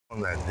On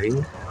that day,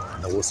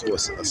 that was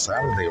a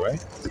Saturday,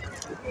 right?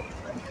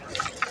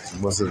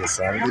 Was it a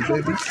Saturday,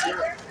 baby?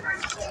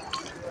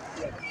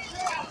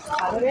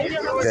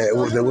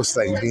 Yeah, there was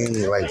like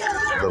being like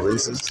the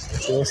races,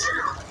 of course.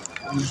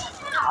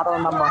 I don't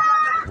remember.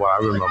 Well, I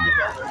remember.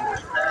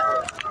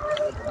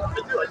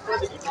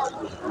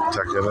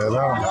 Checking it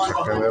out,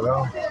 checking it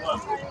out.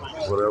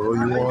 Whatever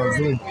you want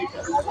to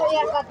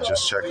do,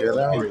 just check it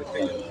out.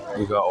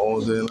 We got All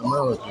Day in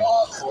America.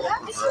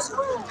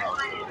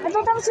 I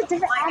thought that was a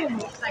different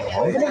animal.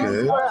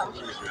 Okay. You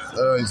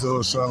thought it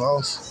was something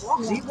else?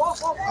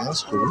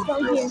 That's cool.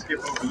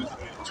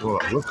 You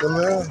want to look in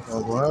there?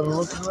 Go ahead and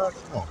look in there?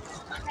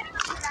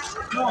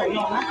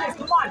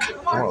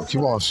 Come on,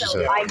 keep on, she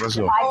said. Let's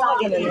go.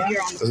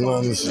 There's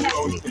nothing to see.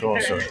 Come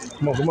on, sir.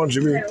 Come on,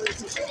 Jimmy.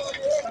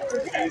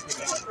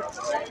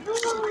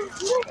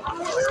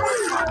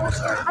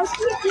 I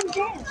see a thing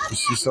there. You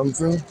see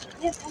something?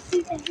 Yes, I see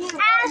a thing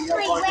there.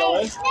 Ashley,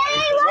 wait.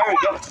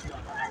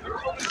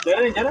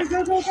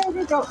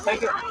 Go.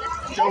 Take it.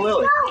 Show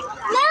Lily.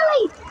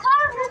 Lily,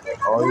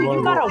 Oh,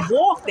 You gotta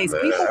walk. There's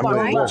people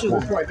behind you.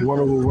 You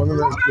want to go run in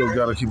there? You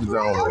gotta keep it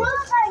down.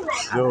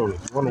 Yo, you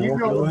want to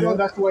walk over here?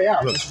 That's the way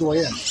out. That's the way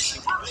in.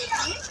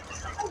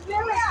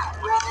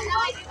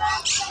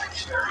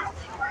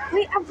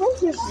 wait, I've been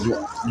here.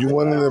 You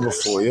went in there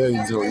before, yeah?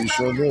 You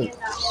sure did. So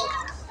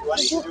what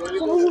do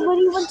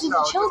you want to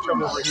the children?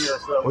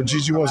 Well,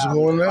 Gigi wants to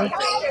go in there.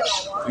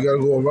 You gotta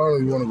go around, or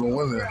you want to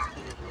go in there?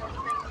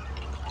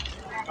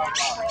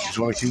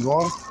 You want to keep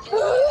going?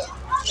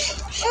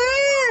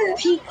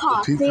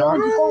 Peacock. The They peacock?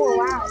 want to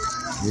go around.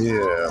 Yeah.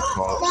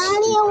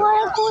 Daddy, I want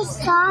to go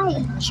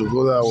inside. So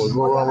go that way.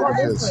 Go around with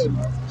the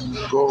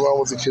kids. Go around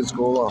with the kids.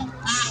 Go around.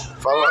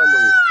 Follow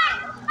Emily.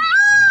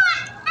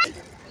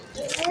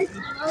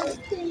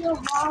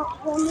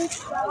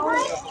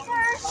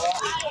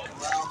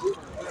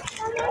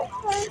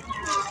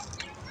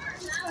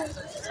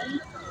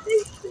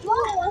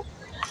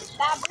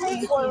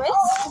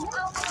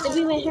 Have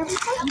you been here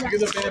before? You're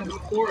the bamboo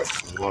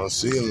forest. You want to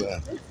see him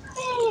there?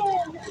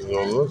 You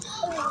want to look?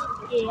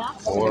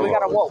 Yeah. We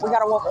gotta walk. We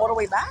gotta walk all the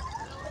way back.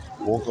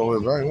 Walk all the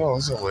way back? No,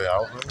 it's a way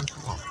out, man.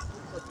 Come on.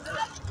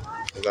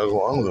 You gotta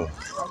go under.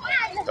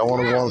 Y'all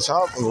want to go on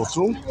top and go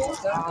through?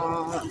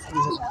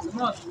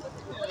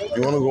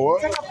 You want to go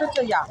up? Take a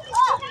picture, y'all.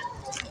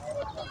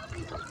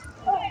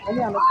 Let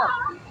me on the top.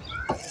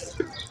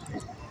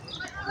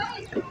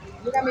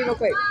 Look at me real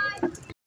quick.